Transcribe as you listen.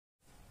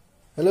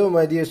Hello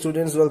my dear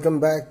students, welcome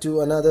back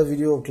to another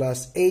video of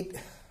class 8,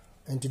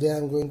 and today I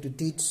am going to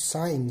teach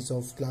science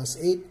of class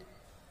 8,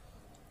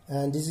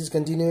 and this is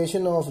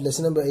continuation of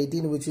lesson number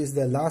 18, which is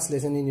the last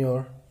lesson in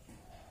your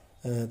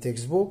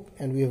textbook,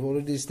 and we have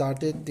already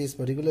started this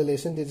particular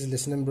lesson. This is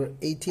lesson number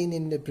 18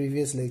 in the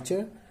previous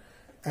lecture,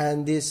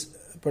 and this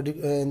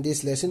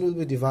lesson will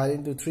be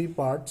divided into 3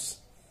 parts.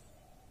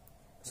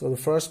 So the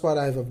first part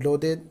I have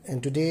uploaded,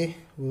 and today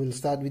we will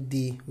start with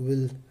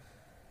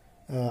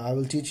I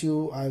will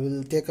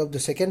take up the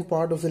second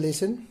part of the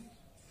lesson.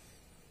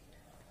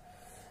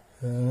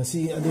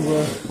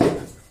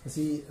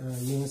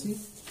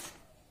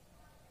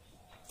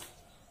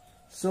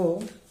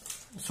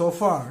 So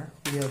far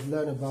we have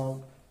learned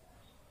about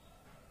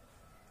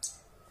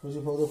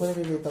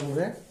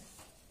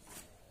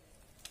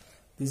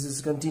this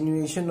is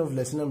continuation of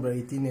lesson number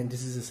 18, and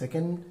this is the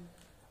second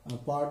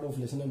part of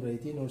lesson number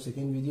 18, or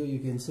second video you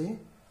can say.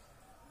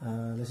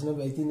 Lesson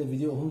number 18 the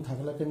video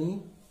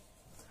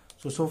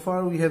So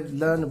far we have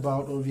learned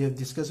about, or we have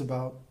discussed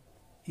about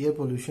air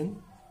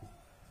pollution.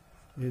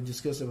 We have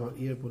discussed about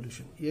air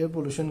pollution. Air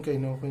pollution kay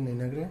no kay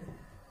nenagre.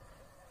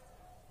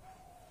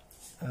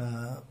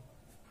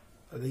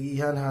 The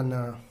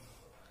han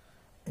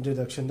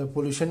introduction the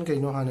pollution kay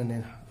no han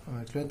nen.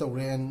 And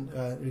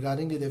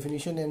regarding the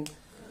definition and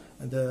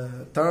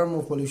the term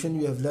of pollution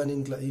you have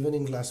learned even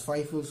in class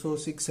 5 also,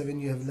 6,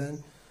 7 you have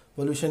learned.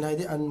 Pollution is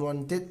the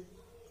unwanted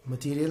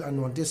material,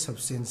 unwanted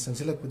substance.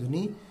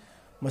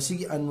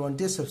 Masigi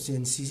unwanted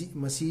substance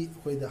masi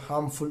the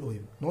harmful oil,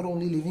 not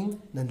only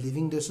living,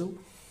 non-living desu.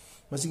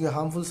 Masigi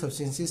harmful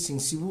substances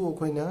singsibu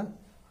okoina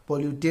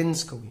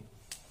pollutants kawi.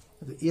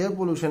 The air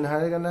pollution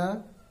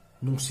haragana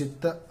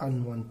nungsita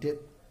unwanted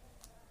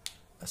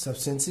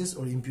substances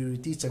or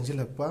impurities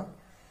changilakpa,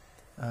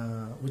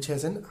 which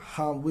has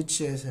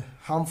a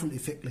harmful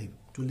effect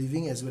to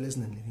living as well as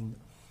non-living.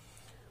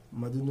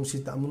 Madu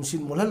nungsita munsit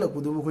molhala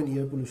kudubu koin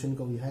air pollution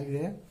kawi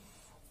high.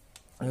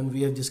 And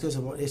we have discussed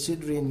about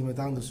acid rain in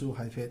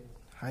high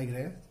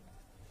grade.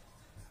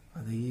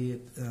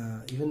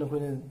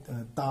 Even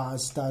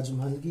Taj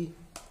Mahal ki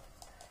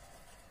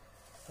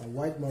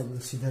white marble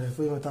sidhar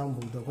koi matang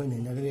bugda koi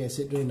nahi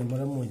acid rain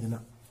maram moidana.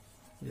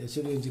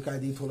 Acid rain jikai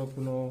di thola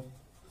puno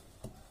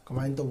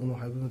kamain to puno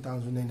haibu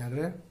matang su nahi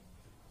nagre.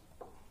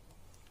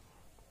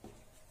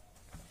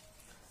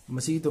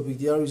 Masi topic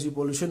diya is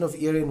pollution of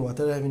air and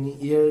water. Having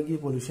air ki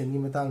pollution ki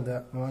matang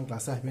da mamang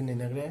class ha nahi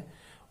nagre.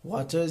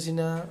 Water is in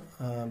a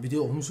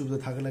video of the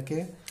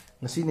Tagalake.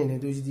 Machine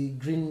and it the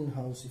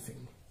greenhouse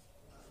effect.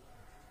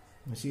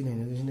 Machine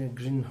and it is a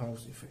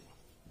greenhouse effect.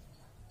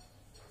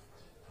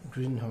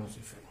 Greenhouse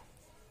effect.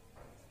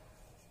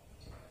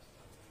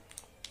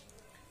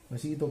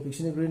 Machine topic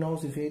in a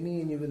greenhouse effect,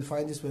 and you will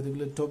find this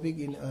particular topic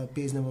in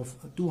page number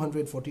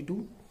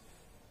 242.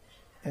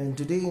 And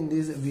today in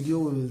this video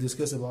we will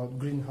discuss about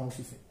greenhouse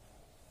effect.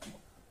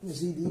 You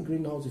see the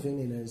greenhouse effect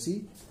in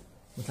energy.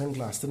 Mathan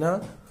class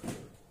na.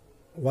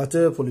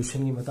 Water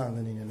pollution ki matang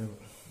na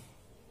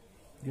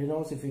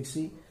greenhouse effect.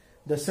 See,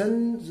 the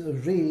sun's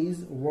rays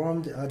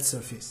warm the earth's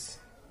surface.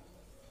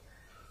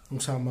 The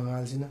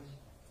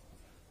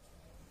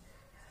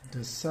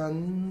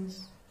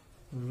sun's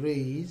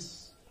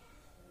rays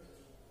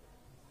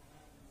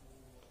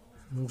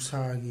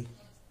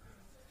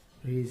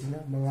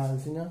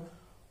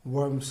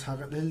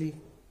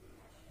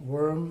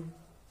warm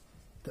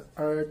the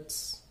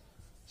earth's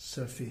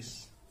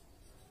surface.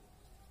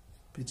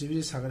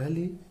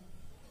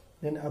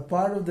 Then a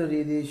part of the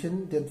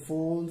radiation that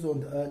falls on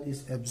the earth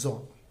is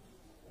absorbed.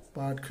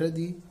 Part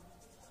kredi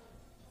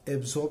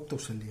absorbed to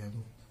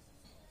saliam.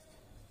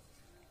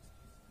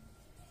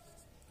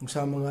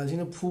 Musa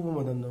mangasina phubu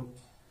madam.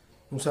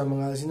 Musa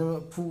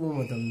mangasina phubu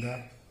madam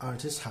da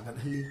earth is hagat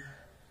hali.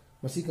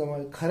 Masi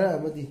kama khara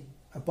amadi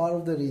a part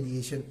of the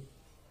radiation.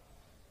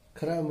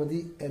 Khara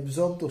amadi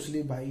absorbed to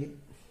sali by it.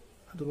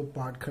 Aduga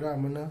part khara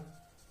amana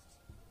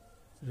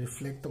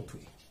reflect to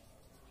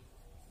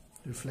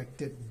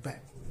reflected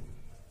back.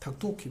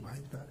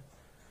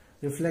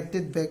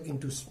 Reflected back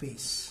into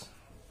space.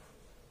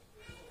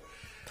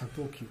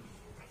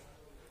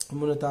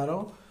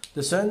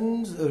 The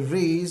sun's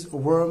rays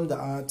warm the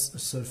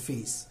earth's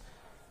surface.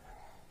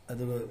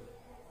 The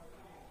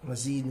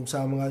radiation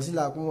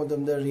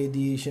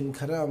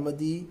khara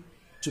amadi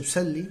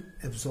chupsalli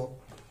absorb.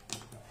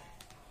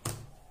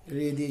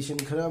 Radiation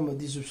khara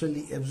amadi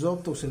chupsalli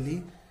absorb to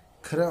sali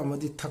khara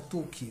amadi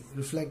thaktoki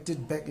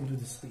reflected back into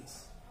the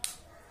space.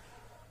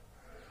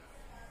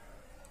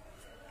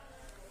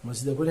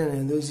 Masida pura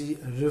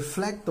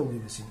reflect to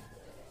give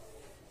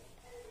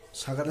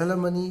Sagatala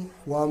money,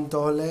 warm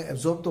tole,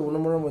 absorb to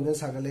one more than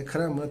Sagale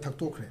Kram,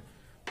 Takto.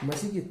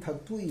 Masiki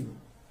Taktu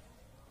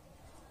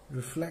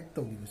reflect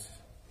to give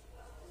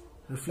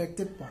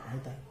reflected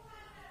part,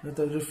 not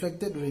a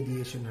reflected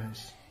radiation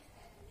has.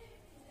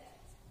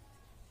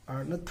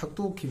 Are not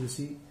Taktu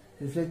Kivisi,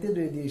 reflected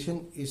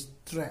radiation is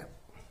trap.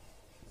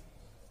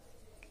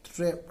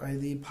 Trap, I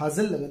the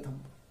puzzle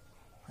lagatham.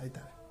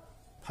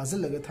 Puzzle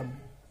lagatham.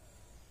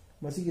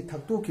 Masiki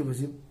Takto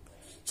Kivisi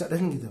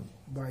Chadan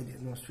by the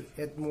atmosphere.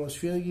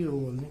 Atmosphere की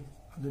role ni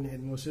adune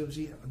atmosphere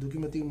si aduki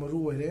mati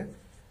maru oire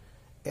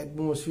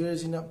atmosphere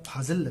sina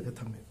phajal laga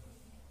thame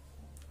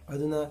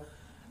aduna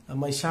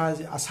maisa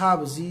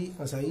asab si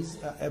asai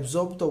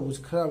absorb to bus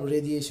khara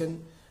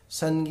radiation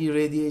sun gi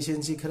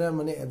radiation si khara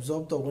mane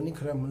absorb to gani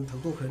khara man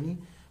thakto khrani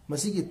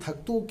masi gi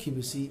thakto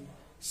khibasi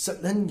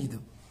satlan gi do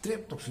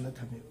trap to sala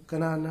thame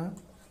kanana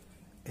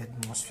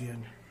atmosphere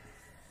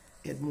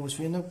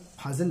na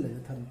phajal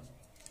laga thame.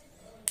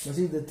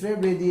 Masi the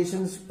trap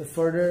radiations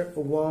further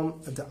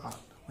warm the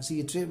earth.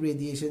 Masi trap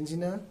radiations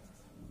ina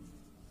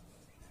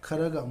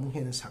kharaga mu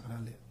hena sakra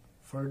le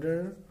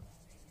further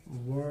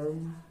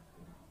warm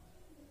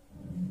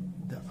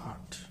the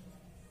earth.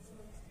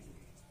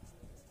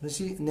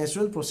 Masi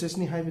natural process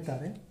ni hai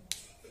bitare.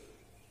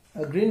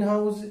 A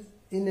greenhouse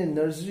in a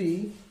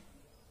nursery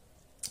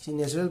si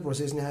natural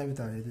process ni hai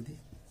bitare dadi.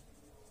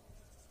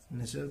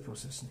 Natural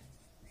process ni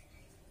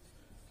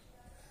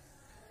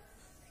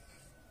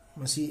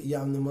masi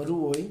yamna maru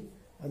oi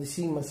adi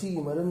si masi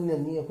gi maram na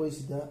ni akoi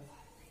sida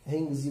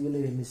heng visible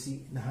le masi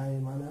na hai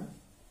mana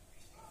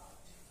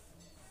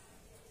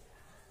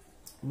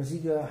masi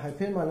ga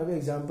hyphen mana be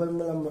example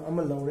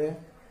amal lawre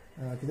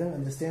kidang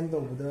understand do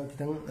buda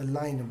kidang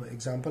line ba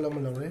example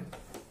amal lawre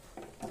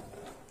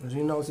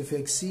greenhouse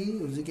effect si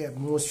uji ke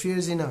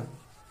atmosphere zina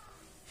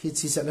heat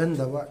si chalan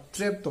da ba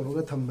trap to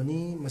ga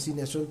thambani masi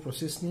natural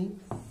process ni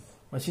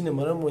masi na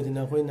maram oi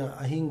dina koi na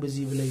ahing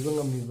visible le ba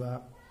ngami ba.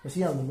 If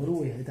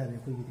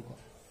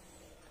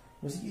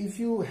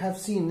you have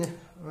seen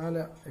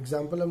an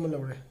example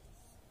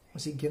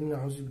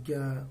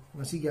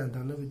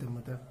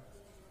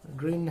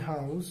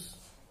greenhouse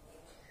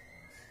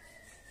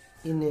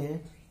in a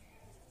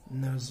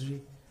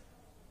nursery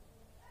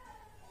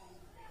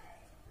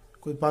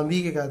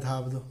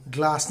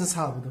glass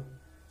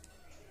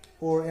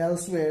or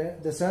elsewhere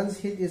the sun's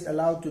heat is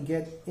allowed to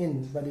get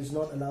in but is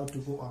not allowed to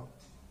go out.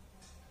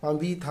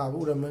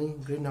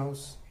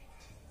 Greenhouse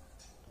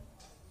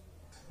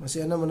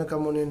masih ana mana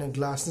kamu ni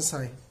glass na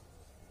sai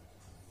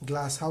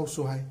glass house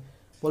so hai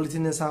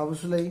polythene na sabu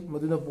sulai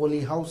maduna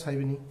poly house hai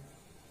bini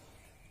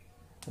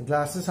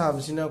glass na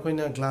sabu sina koi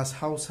na glass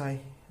house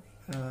hai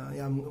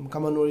yam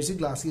kaman ori si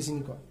glass ki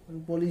sini ko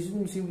poly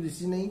si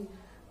si nei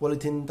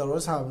polythene tawra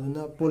sabu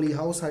na poly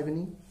house hai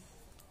bini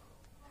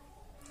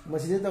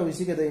masih de tawi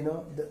si ka dai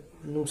no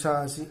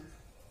nungsa si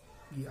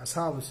gi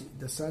asabu si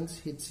the sun's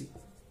heat si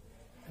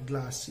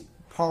glass si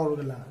power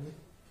ga la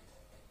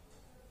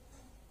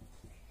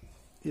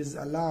is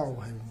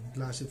allowed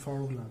glass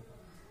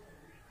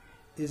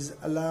is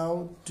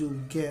allowed to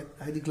get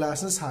the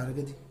glasses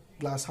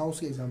glass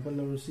house example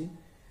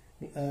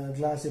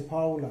glass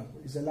power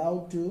is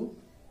allowed to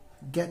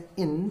get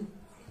in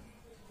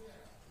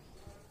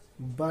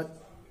but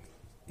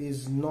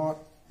is not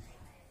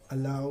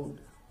allowed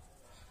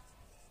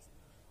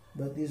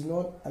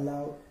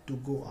to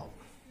go out.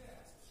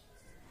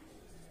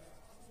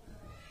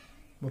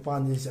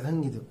 Mapan ni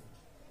sahan gitu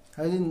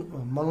halin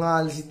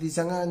mangal siti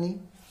sangani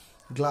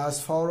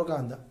glass four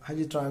ganda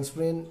haji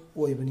transparent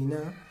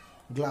oibanina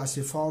glass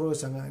four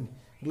sangani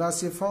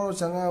glass four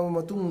sanga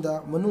matungda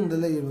manungda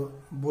lei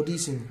body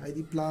sing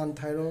haji plant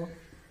thairo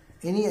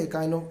any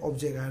kind of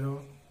object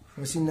hairo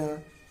masina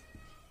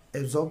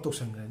absorb to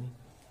sangrani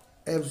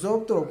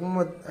absorb to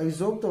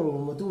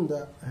matungda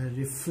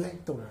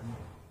reflect to rani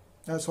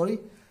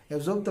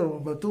absorb to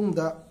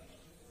matungda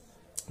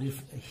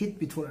heat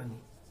bithorani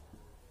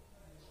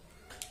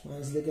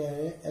mas leka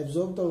hai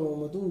absorb to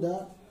matungda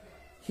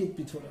heat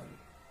bithorani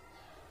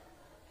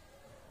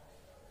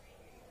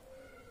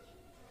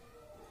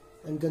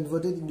and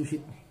converted into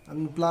heat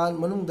and plant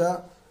manungda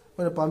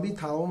when pambi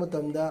thaw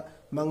matamda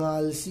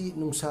mangal si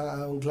nungsa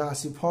glass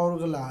si phor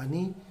gala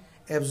ni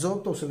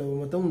absorb to sala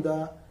matamda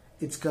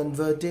it's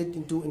converted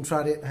into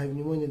infrared have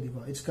ni moina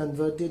diba it's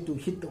converted to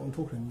heat on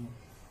thokhrani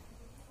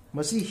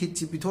masi heat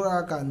si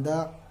pithora kanda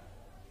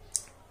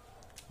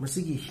masi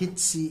gi heat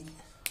si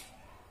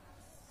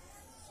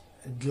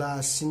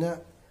glass sina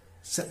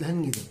sathan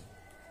gi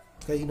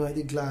kai no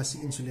adi glass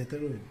insulator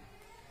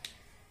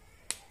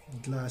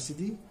glass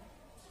di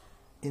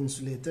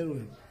insulator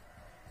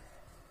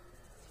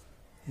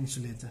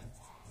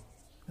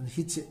and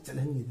heat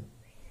chalan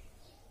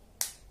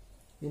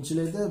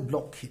insulator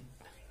block heat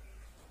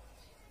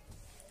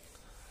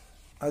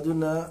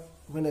aduna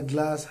when a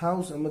glass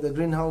house and the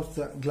greenhouse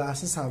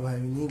glasses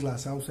have ni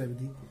glass house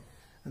and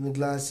the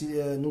glass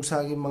nuksa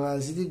gi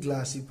mangal si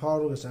glass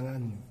power ga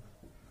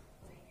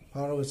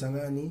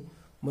sangani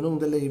manung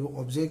da lei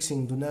object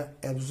sing duna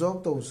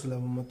absorb to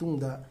sulama matung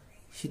da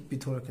heat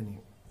pithorakani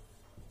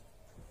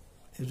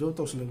absorb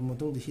to sulama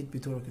matung da heat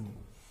pithorakani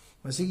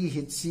masigi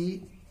heat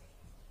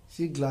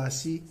si glass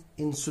si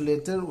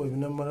insulator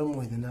oibna maram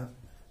oidana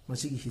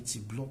masigi heat si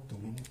block to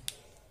ni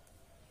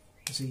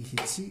masigi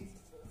heat si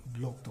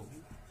block to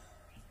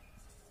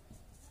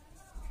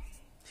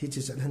heat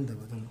si chalan da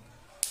badun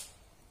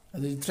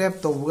adu trap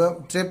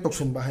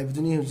toxin ba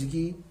haibduni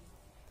hujigi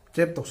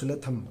trap toxila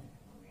tham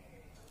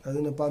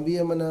aduna pambi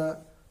amana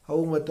how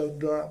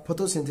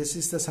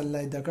photosynthesis the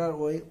sunlight dakar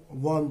oi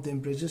warm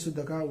temperature su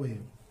dakar oi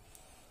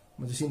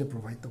madusina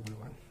provide to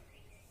one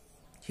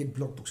heat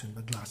block to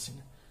the glass in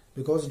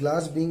because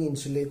glass being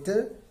insulator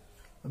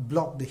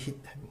block the heat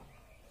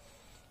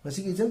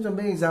masi ki jam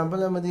example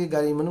amadi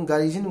gari manung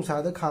gari ji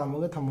nungsa da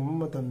khamaga thamama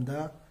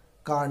matamda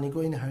car ni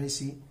ko in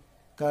harisi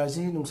car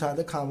ji nungsa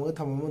da khamaga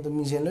thamama matam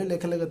misen loi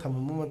lekhalaga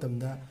thamama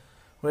matamda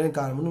horen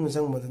car manung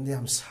jang matam de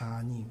am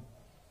sani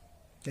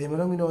kay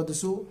manung mino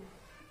dusu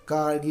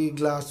car gi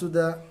glass to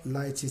the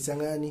light si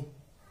changani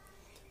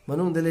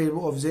manung de le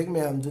object me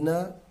am duna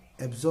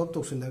absorb to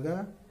silaga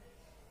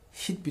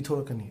heat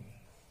pithor kani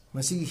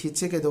masi heat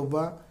che ke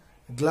doba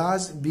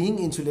glass being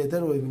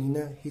insulator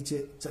oibnina heat che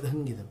chadhan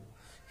gidam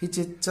heat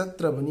che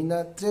chatrabanina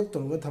trap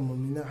torga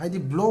thamamina haidi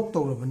block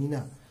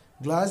torabanina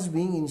glass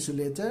being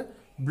insulator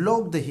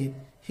block the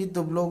heat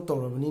to block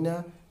torabanina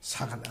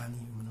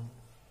sagalani manu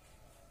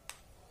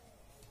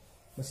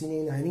masi ne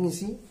hiding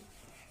isi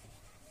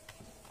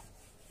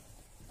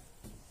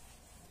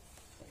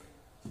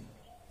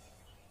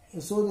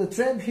so the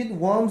trapped heat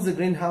warms the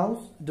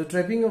greenhouse. The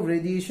trapping of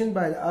radiation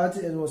by the Earth's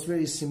atmosphere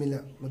is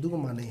similar. The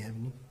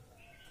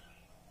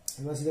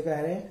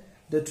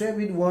trapped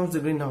heat warms the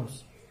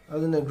greenhouse.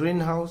 Other than the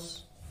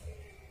greenhouse,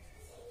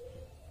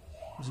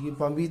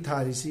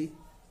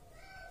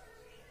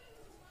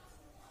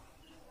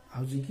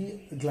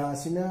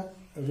 glass in a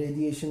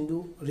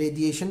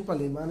radiation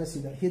palimana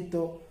sida heat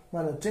to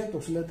mana trap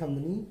to sila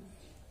thamani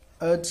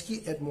Earth's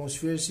ki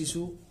atmosphere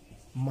sisu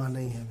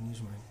manai hai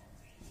nismai.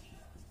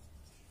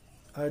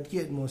 Earth की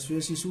atmosphere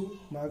Sissu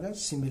मागा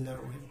similar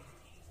होए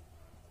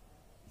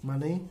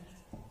माने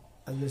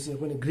अगले से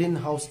अपन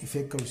greenhouse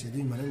effect करो से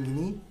दी माने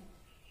गिनी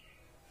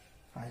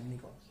file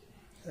निको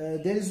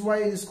that is why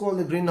it is called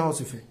the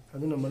greenhouse effect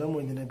अदुना मरम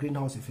होइदे ना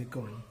greenhouse effect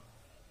करो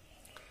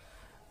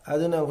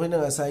अदुना होइना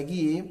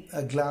गासागी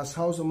a glass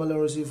house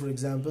अमलरोसी for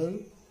example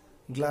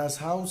glass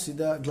house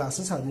सिदा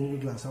glasses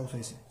आदुनी glass house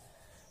है से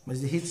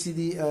मजे heat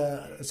सिदी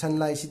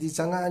sunlight सिदी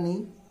चंगा आनी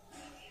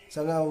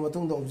Sanga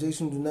matung the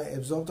objection do not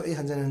absorb to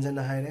 800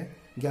 high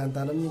Gan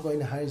Tanami going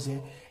high say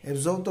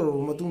absorb to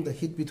matung the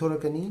heat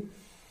pithorakani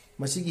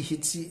Masiki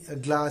hit a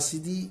glass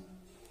city.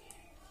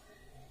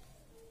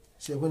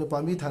 Say when a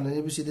Pambi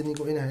Tanani Sidney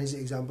go in high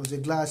examples a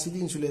glass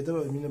city insulator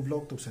or in a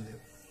block to sell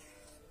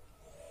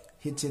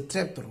hits a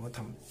trap or what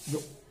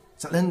look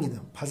Salangi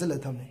them puzzle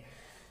at me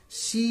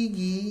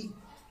Sigi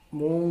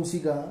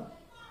Monsiga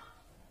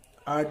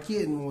Archi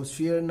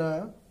atmosphere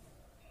na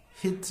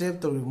heat trap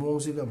to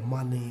remove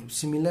money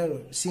similar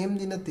same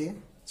dinate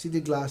see the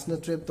glass na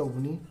trap to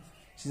buni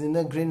see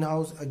the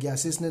greenhouse a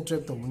gases na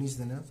trap to buni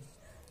dana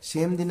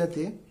same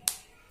dinate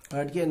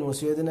art ke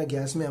atmosphere dana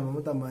gas me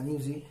amata mani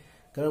usi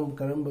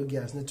karam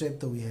gas na trap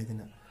to wi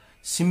hadina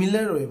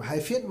similar oi high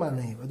fat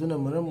mane aduna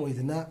maram oi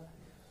dana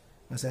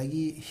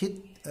masagi heat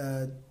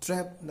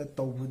trap na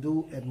to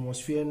budu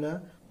atmosphere na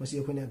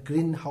masi akhona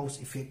greenhouse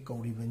effect ko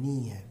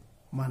ribani hai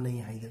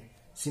mane haida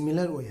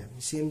similar oi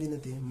same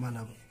dinate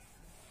manaba.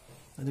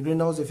 The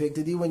greenhouse effect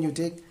when you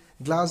take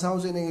glass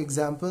house in an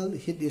example,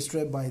 heat is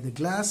trapped by the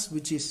glass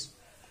which is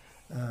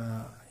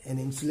an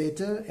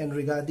insulator, and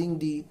regarding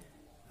the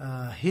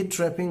heat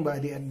trapping by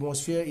the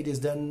atmosphere, it is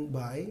done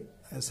by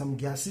some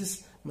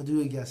gases.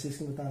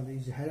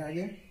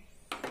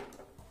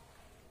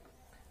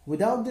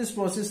 Without this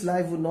process,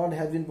 life would not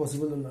have been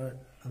possible on Earth.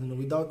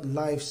 Without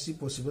life, see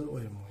possible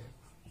or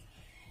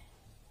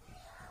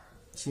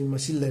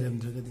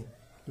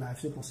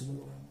life is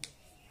possible.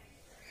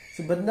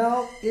 So, but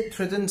now it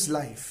threatens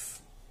life.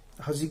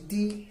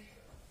 Hazikti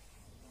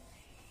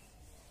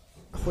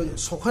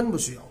sokhan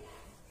busuyo.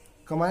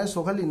 Kamaya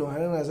sokhali no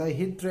haran as I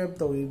heat trap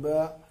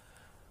tawriba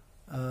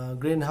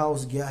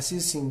greenhouse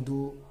gases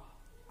singdu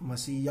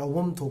masi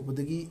yawam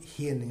thopudagi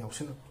hen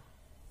yawsana.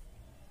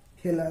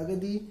 Hela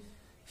agadi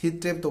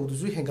heat trap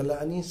tawdusu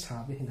hengala ani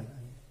sabe hengala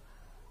ani.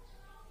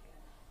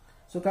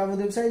 So carbon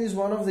dioxide is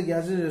one of the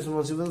gases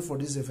responsible for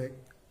this effect.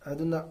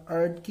 Aduna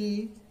Earth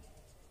ki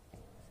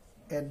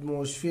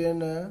atmosphere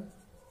na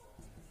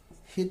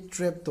heat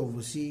trap to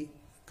busi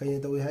kaya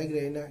to high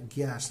grade na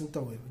gas na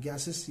to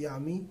gases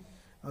yami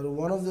or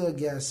one of the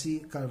gassy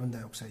carbon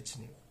dioxide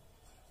ni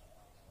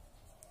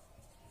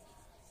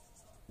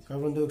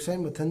carbon dioxide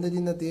mathanda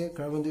din nate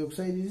carbon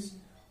dioxide is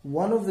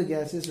one of the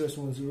gases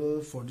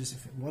responsible for this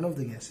effect one of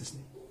the gases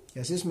ni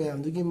gases me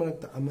amdu gi marak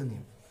ta amani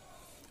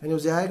and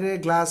was high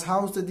grade glass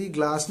house the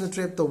glass na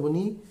trap to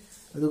buni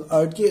adu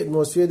earth ki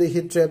atmosphere the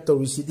heat trap to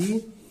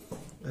busi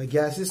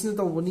gases na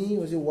to buni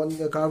was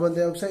one carbon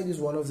dioxide is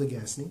one of the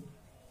gas ni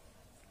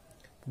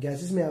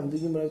gases me amdu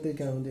gi marak ta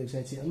carbon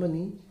dioxide si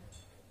amani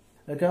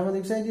carbon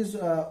dioxide is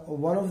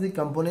one of the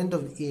component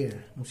of air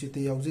musite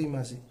yaujai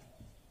masi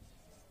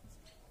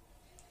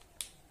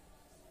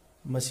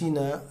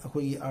masina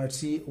akoi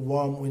artsi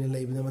warm oina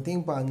laibna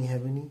mateng pangi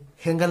habani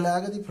hengala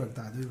ga di phrak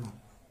ta doibo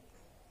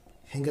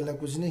hengala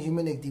kusina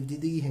human activity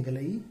di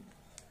hengalai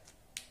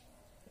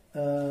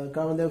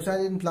carbon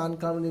dioxide in plant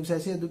carbon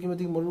dioxide se duki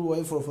matik maru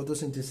wai for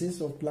photosynthesis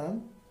of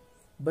plant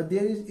but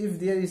if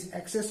there is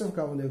excess of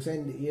carbon dioxide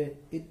in the air,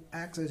 it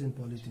acts as in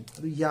pollutant.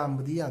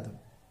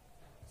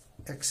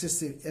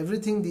 Excessive,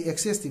 everything the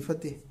excess the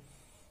fate.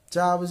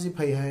 Chabazi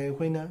pay high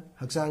when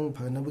Haksang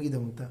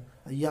Panabugidamuta,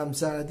 a yam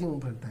saradi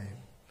umpertime.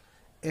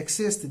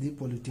 Excess the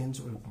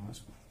pollutants or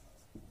commas.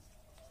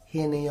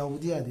 Hene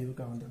Yaudia the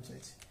carbon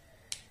dioxide.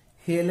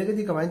 Here, look at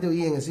the command of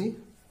ENC.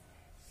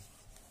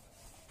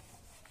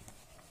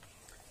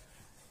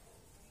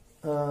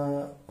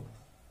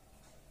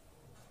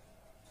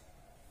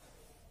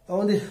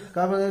 On the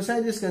carbon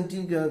dioxide is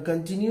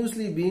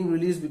continuously being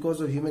released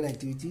because of human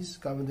activities.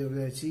 Carbon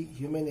dioxide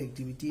human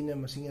activity na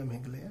masing am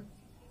henglaya.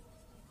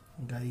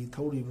 Gari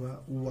thoriba,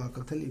 uwa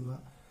kathaliba,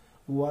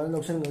 uwa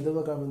loction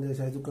gadaba carbon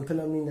dioxide to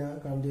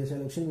kathalamina, carbon dioxide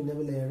loction we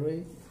never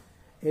layer.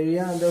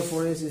 Area under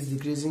forest is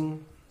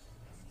decreasing.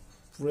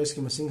 Forest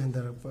ki masing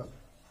handarapa.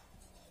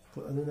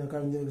 Aduna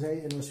carbon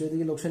dioxide atmosphere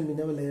ki loction we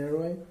never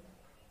layer.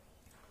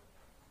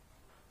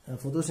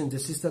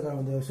 Photosynthesis ta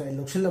carbon dioxide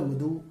loction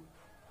lamudu.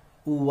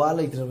 Uwa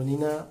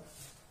laitrabanina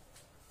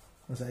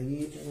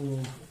masagi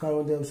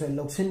carbon dioxide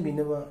loction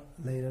binaba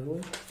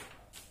lairaroi,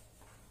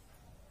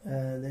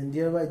 then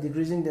thereby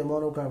decreasing the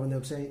amount of carbon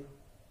dioxide.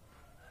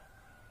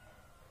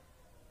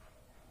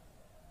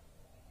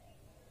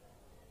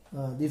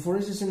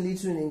 Deforestation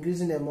leads to an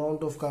increase in the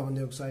amount of carbon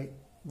dioxide.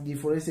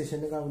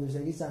 Deforestation carbon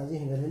dioxide ki change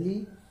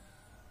hengalali.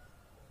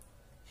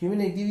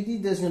 Human activity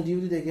does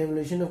contribute to the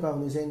accumulation of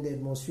carbon dioxide in the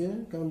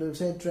atmosphere. Carbon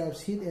dioxide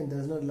traps heat and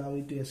does not allow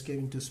it to escape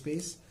into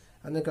space.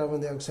 And the carbon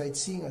dioxide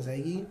seeing as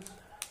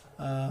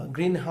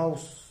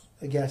greenhouse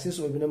gases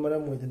or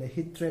binamaram with a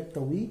heat trap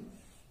tawi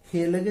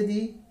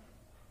helagadi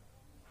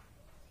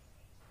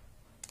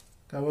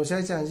carbon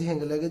dioxide change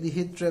hengalagadi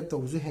heat trap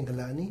tawzu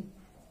hengalani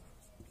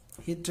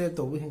heat trap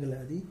tawi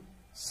hengaladi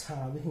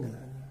sabi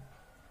hengalani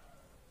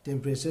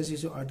temperature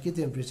isu art ki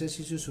temperature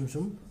isu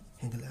sum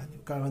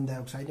hengalani carbon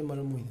dioxide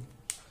maram with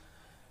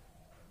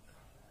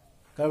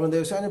carbon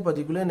dioxide in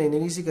particular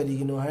nainani si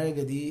karigino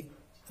hayagadi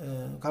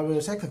carbon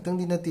dioxide khakhtang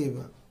di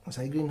nateba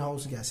asai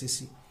greenhouse gases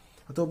si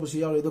atopusi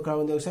yaure do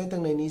carbon dioxide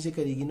tang nei ni se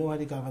karigino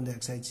hari carbon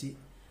dioxide si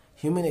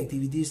human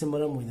activities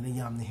maram moidana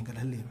yamne hengal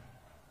halle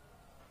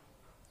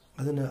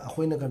aduna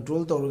akhoina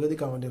control tawraga di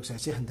carbon dioxide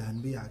si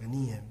handan bi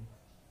yagani hai.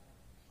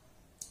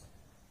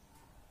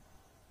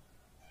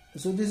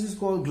 So this is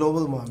called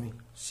global warming.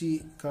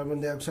 See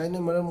carbon dioxide na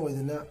maram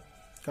moidana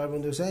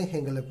carbon dioxide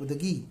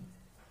hengalapudagi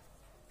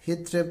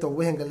heat trap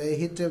tawe hengala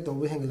heat trap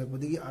tawe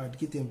hengalapudagi earth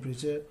ki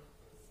temperature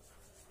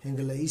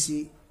hengala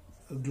isi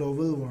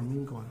global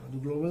warming called. The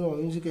global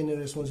warming is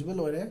responsible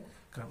for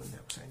carbon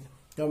dioxide.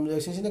 Carbon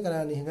dioxide is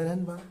kanani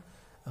hengalan ba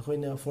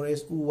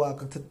forest uwa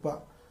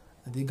kathatpa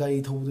the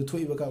gari thobu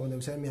thoiba carbon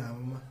dioxide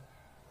miyama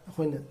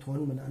akoina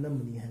thon bana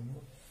anamani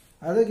hami.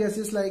 Other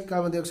gases like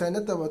carbon dioxide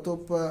nataba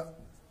top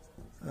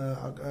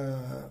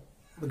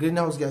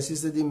greenhouse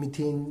gases the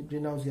methane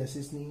greenhouse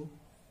gases ni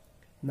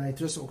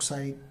nitrous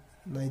oxide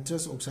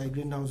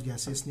greenhouse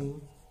gases ni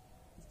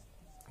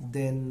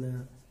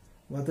then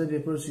water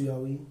vapor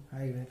suyawi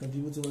high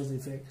contribute towards the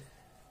effect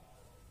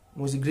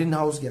was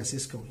greenhouse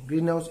gases ko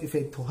greenhouse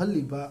effect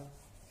thohaliba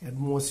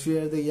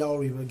atmosphere the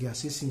yauriba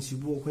gases in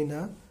sibu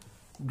koina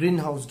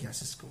greenhouse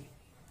gases ko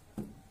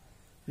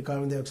the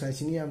carbon dioxide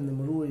chini amna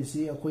maru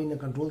isi akoina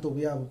control to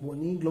ya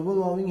poni. Global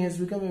warming has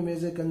become a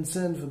major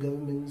concern for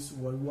governments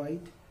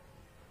worldwide.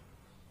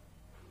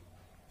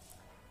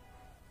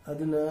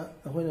 Aduna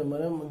akoina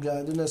maram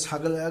aduna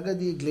sagal aga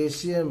di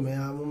glacier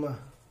mayama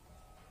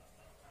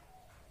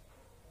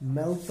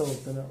melt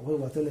out na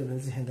water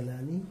levels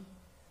hengalani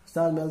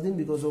start melting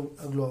because of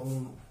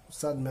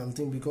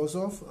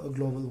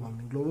global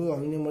warming. Global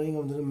warming maring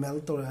of the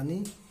melt or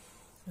ani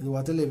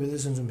water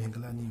levels sum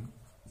hengalani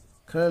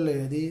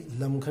khara di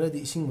lam khara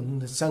di ising mun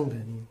da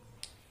changrani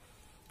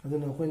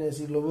aduna koina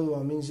si global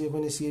warming se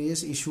koina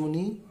serious issue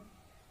ni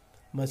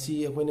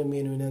masi koina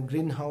main oina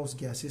greenhouse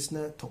gases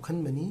na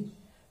thokhan mani.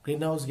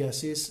 Greenhouse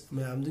gases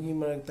mayam dugi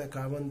marakta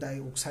carbon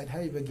dioxide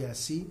haiba gas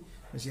si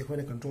masi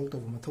koina control to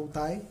mathau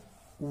tai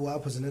uwa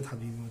phajana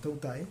thabi mathau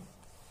tai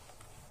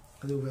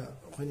aduga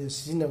koina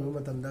sijinaba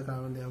matamda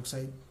carbon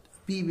dioxide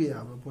pibe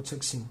yaba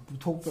pochaksing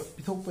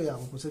pithokpa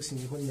yaba pochaksing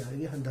koina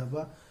yari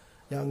handaba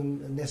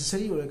yam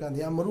necessary or kan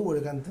yam maru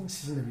or kan thing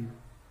sijinabi.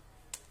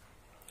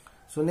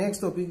 So next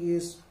topic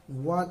is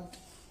what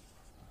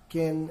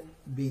can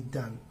be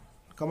done.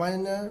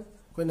 Kamaina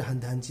koina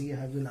handhanchi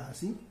habu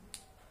lasi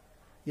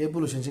air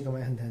pollution se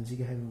kamai handhanchi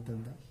ke habu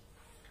tanda.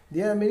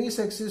 There are many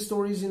success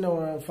stories in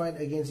our fight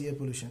against air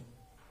pollution.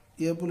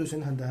 Air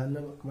pollution handhan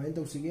na kamai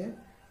to sige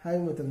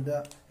habu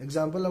matanda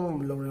example of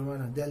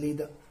lawremana Delhi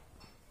da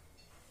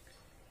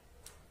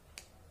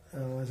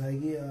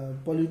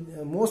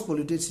most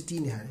polluted city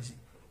ni harisi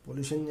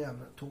pollution ya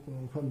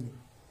thokong pham ni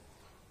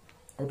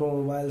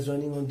automobiles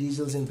running on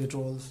diesels and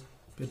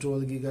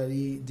petrol gi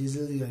gari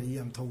diesel gi gari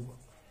am thoba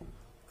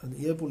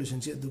air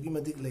pollution se dugi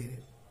madik leire.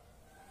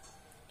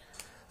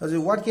 As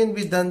what can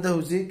be done the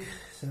huzik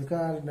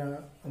sarkar na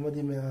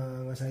amadi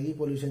ngasagi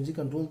pollution ji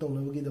control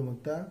tongna gi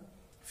damakta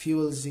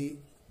fuel ji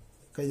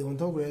kai on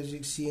thok re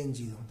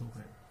CNG on thok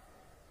re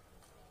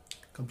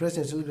compressed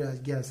natural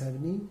gas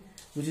having,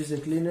 which is a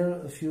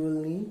cleaner fuel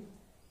ni.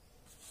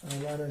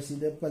 One see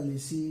the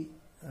policy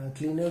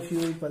cleaner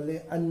fuel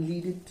palle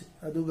unleaded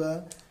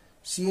aduga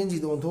CNG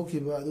don't talk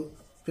about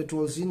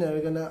petrol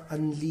gana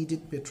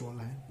unleaded petrol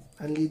line.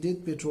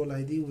 Unleaded petrol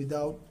ID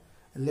without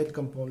lead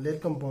compound.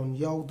 Lead compound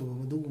yaw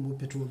do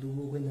petrol do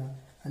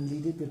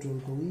unleaded petrol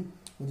koi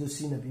do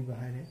see na be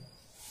behind.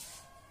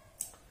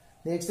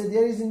 Next,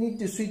 there is a need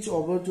to switch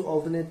over to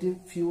alternative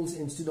fuels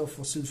instead of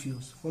fossil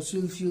fuels.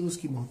 Fossil fuels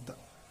ki mohta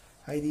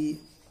ID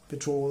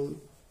petrol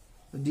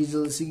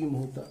diesel sigi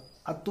mohta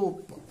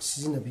atop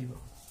sizina biba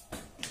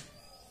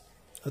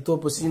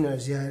atop sizina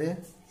jare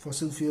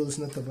fossil fuels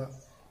na taba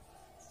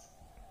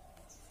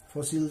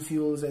fossil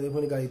fuels ade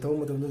khoni gari thau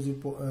matam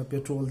do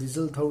petrol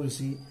diesel thau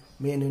si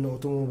main in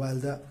automobile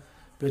da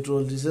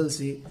petrol diesel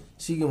si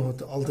sigi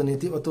mohta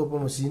alternative atop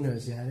ma sizina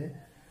jare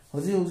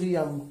hoji hoji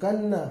yam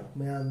kanna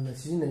mayam na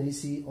sizina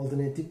si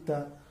alternative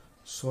ta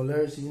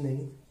solar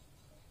sizina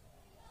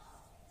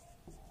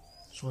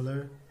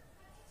solar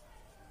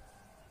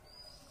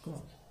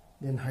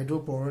then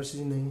hydropower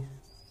sizina,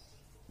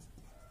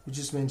 which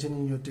is mentioned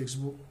in your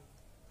textbook.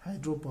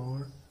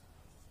 Hydropower,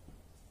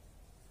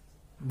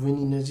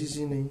 wind energy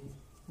sizina,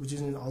 which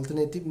is an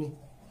alternative ni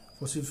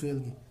fossil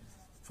fuel ki.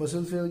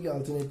 Fossil fuel ki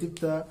alternative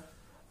ta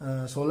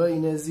solar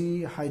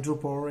energy,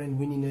 hydropower and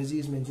wind energy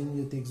is mentioned in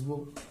your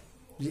textbook.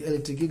 The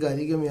electric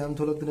gari ke mayam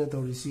tholak dina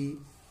tawrisi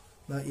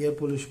na air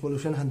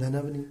pollution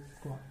handana bani.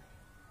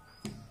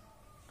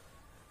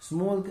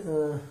 Small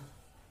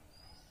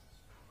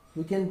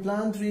we can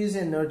plant trees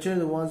and nurture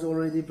the ones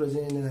already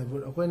present in the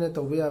neighborhood. Akhoina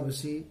tawbe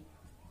abasi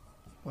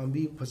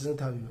pambi phasana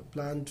thabiba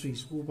plant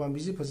trees u pambi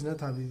si phasana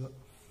thabiba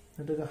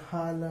nataga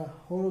hana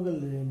horogal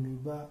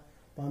lemiba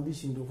pambi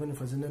sing do khona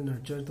phasana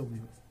nurture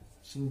tawbiba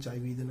sing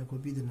chaibi dana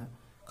khopi dana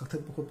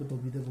kakthak khop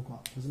tawbi da ko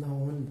phasana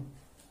hon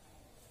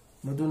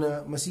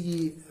maduna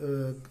masigi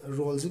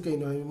role si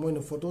kaino moina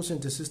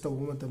photosynthesis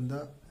tawba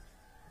matamda,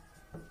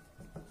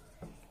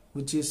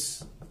 which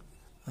is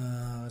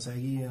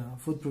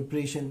food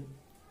preparation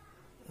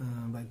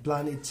by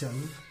plant itself.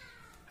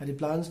 And the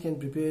plants can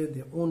prepare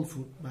their own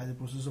food by the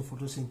process of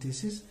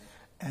photosynthesis,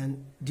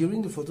 and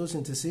during the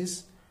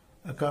photosynthesis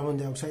carbon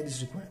dioxide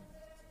is required.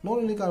 Not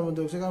only carbon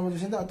dioxide carbon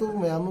dioxide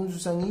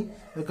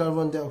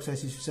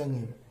is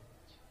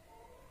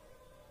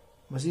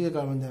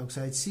carbon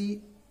dioxide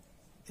si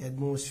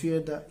atmosphere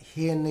da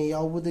hen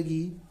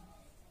yaubudagi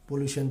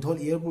pollution thol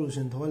air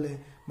pollution thole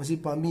masi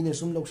pambi ne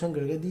sum lokshan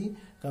gargadi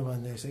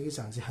carbon dioxide ki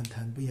chance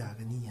hanthan bu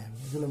yagani ha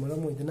aduna maram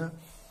moidana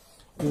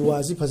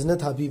uwasi phajna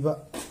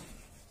thabiba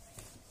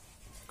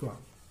ko.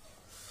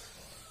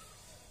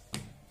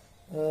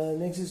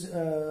 Next is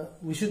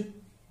we should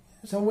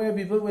somewhere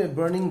people were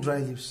burning dry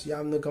leaves.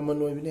 Yamna common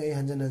way bini ai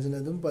hanjana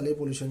adum pale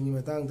pollution ni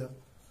matang da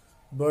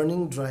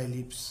burning dry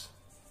leaves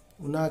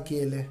una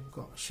kele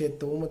ko shed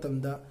to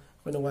matamda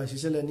kona wa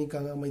siselani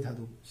kanga mai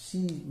thadu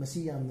si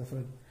masi yamna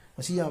for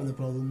masi yamna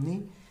problem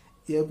ni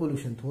air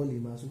pollution tholi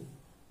masu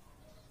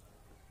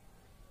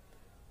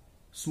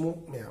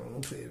smoke me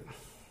am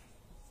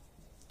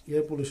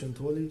air pollution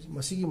tholi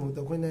masi gi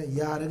mota koina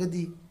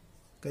yaragadi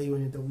kai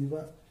woni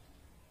tawiba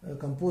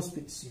compost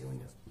pit si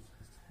woni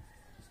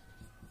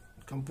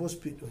compost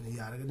pit woni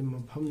yaragadi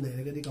mafam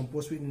leragadi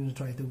compost pit ni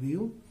try to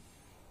view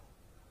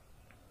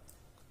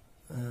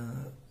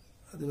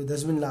the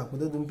dustbin lap with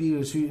the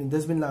bigger street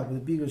dustbin lap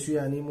with bigger street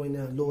and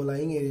in low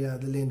lying area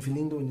the land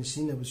filling to in the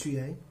scene of a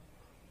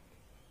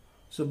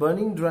so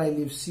burning dry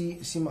leaves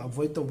seem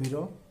avoid to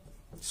biro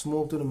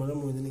smoke to the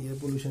maram with air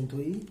pollution to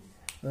it.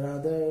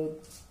 Rather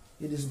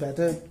it is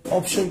better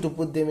option to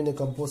put them in a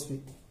compost pit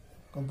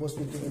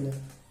in a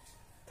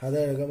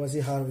thada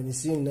gamasi har when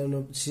seen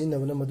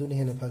no maduni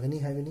hena pagani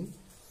haveni.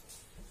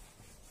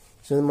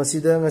 So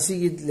masida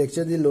ngasi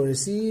lecture di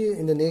loresi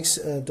in the next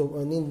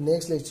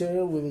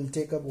lecture we will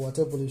take up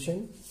water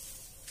pollution.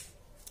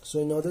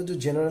 So in order to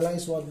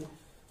generalize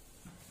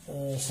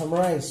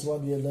summarize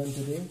what we have learned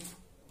today,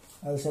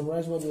 I'll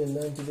summarize what we have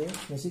learned today.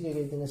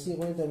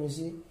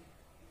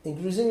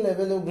 Increasing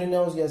level of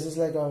greenhouse gases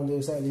like carbon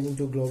dioxide leading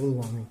to global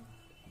warming.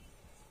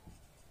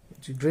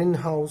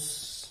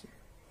 Greenhouse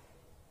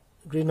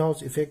effect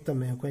greenhouse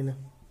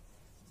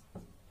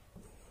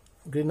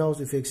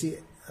effect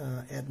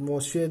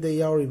atmosphere de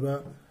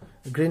yauriba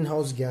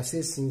greenhouse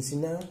gases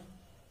sinsina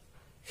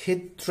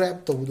heat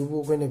trap to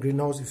dubu when a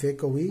greenhouse effect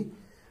kawi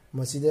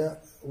masida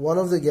one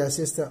of the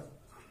gases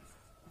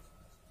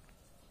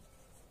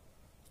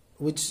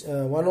which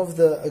one of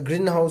the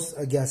greenhouse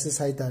gases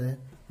haitare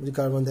with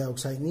carbon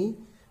dioxide ni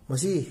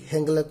masi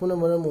hengalakuna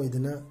maram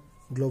oidana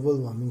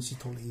global warming si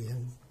tholi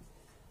hen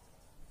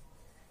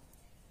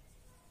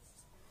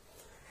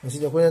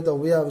masida koina to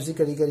we absi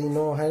kari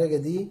no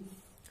hairagadi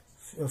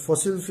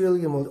fossil fuel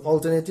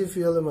alternative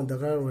fuel man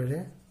dakar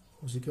were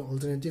usike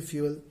alternative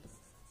fuel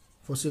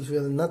fossil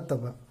fuel not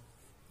taba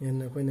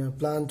and koina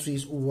plant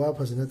trees uwa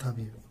phasana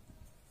thabi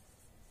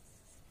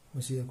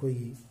masi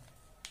koi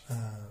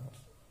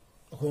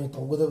koina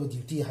tawgada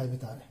duty haiba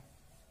tare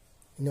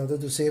in order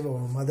to save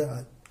our mother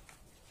earth.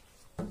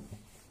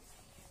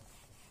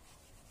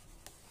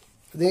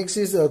 Next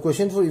is a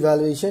question for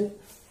evaluation.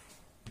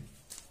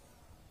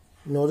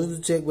 In order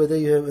to check whether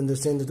you have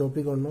understand the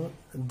topic or not,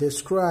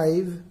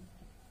 describe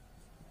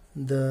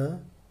the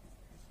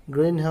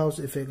greenhouse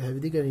effect.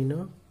 Have you got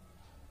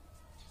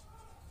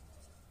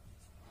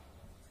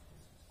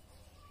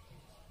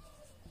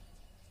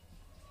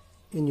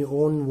in your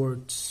own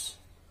words.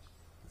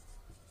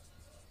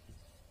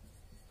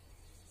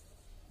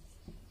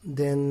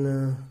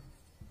 Then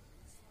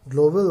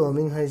global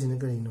warming is in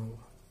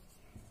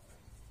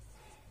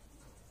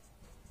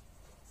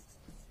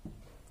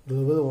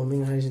global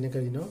warming is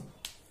in.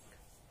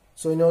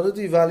 So in order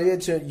to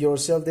evaluate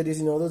yourself, that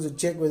is in order to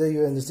check whether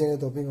you understand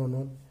the topic or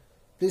not,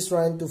 please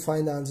try to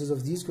find the answers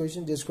of these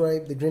questions.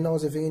 Describe the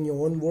greenhouse effect in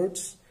your own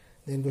words.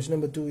 Then question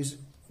number 2 is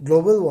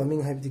global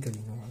warming.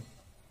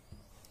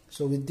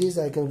 So with this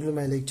I conclude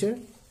my lecture.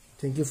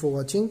 Thank you for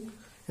watching,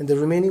 and the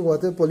remaining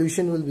water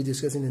pollution will be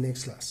discussed in the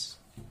next class.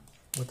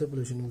 Water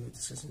pollution will be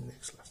discussed in the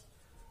next class.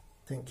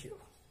 Thank you.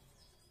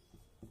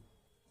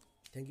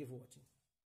 Thank you for watching.